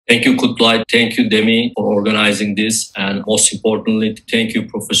Thank you, Kutluay. Thank you, Demi, for organizing this. And most importantly, thank you,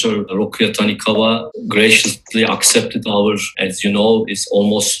 Professor Rokuya Tanikawa, graciously accepted our, as you know, it's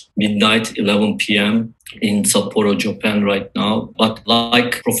almost midnight, 11 p.m. in Sapporo, Japan right now. But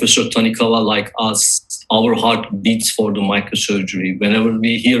like Professor Tanikawa, like us, our heart beats for the microsurgery. Whenever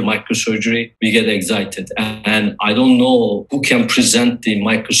we hear microsurgery, we get excited. And I don't know who can present the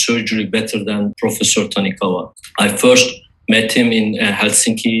microsurgery better than Professor Tanikawa. I first met him in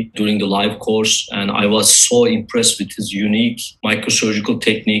Helsinki during the live course, and I was so impressed with his unique microsurgical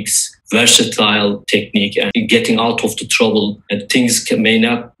techniques, versatile technique, and getting out of the trouble. And things may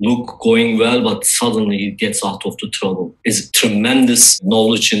not look going well, but suddenly it gets out of the trouble. His tremendous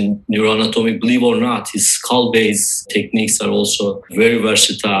knowledge in neuroanatomy, believe or not, his skull-base techniques are also very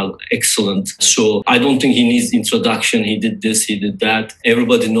versatile, excellent. So I don't think he needs introduction. He did this, he did that.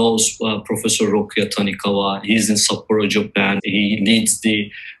 Everybody knows Professor Rokuya Tanikawa. He's in Sapporo, Japan. He leads the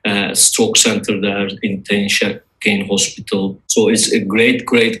stroke center there in Tensha Hospital. So it's a great,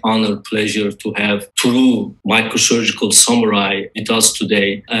 great honor, pleasure to have true microsurgical samurai with us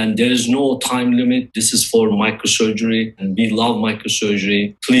today. And there is no time limit. This is for microsurgery, and we love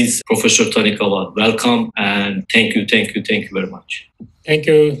microsurgery. Please, Professor Tanikawa, welcome, and thank you very much. Thank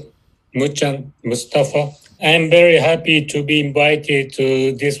you, Muchan, Mustafa. I'm very happy to be invited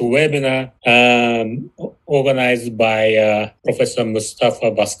to this webinar organized by Professor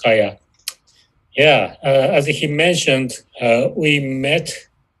Mustafa Baskaya. Yeah, as he mentioned, we met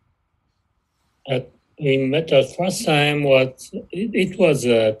the first time it was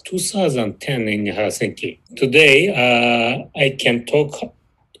 2010 in Helsinki. Today, I can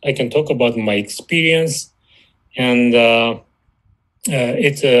talk about my experience, and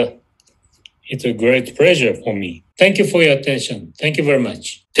it's a great pleasure for me. Thank you for your attention. Thank you very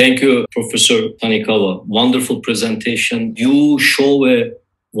much. Thank you, Professor Tanikawa. Wonderful presentation. You show a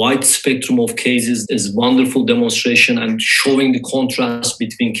wide spectrum of cases, is wonderful demonstration and showing the contrast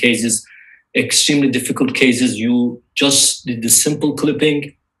between cases, extremely difficult cases. You just did the simple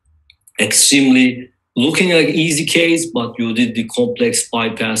clipping, extremely looking like easy case, but you did the complex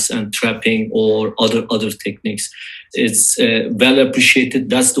bypass and trapping or other techniques. It's well appreciated.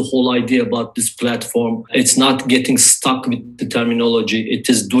 That's the whole idea about this platform. It's not getting stuck with the terminology. It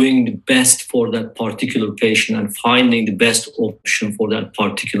is doing the best for that particular patient and finding the best option for that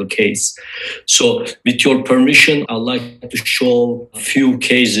particular case. So with your permission, I'd like to show a few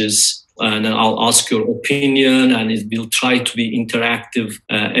cases, and I'll ask your opinion, and we'll try to be interactive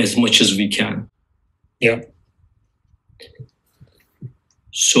as much as we can. Yeah.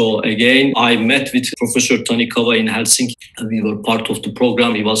 So again, I met with Professor Tanikawa in Helsinki. We were part of the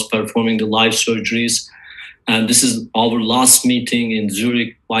program. He was performing the live surgeries. And this is our last meeting in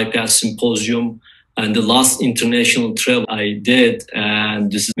Zurich Bypass Symposium. And the last international travel I did.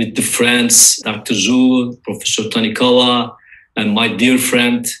 And this is with the friends, Dr. Zhu, Professor Tanikawa, and my dear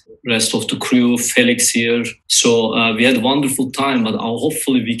friend, rest of the crew, Felix here. So we had a wonderful time, but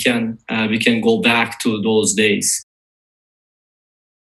hopefully we can go back to those days.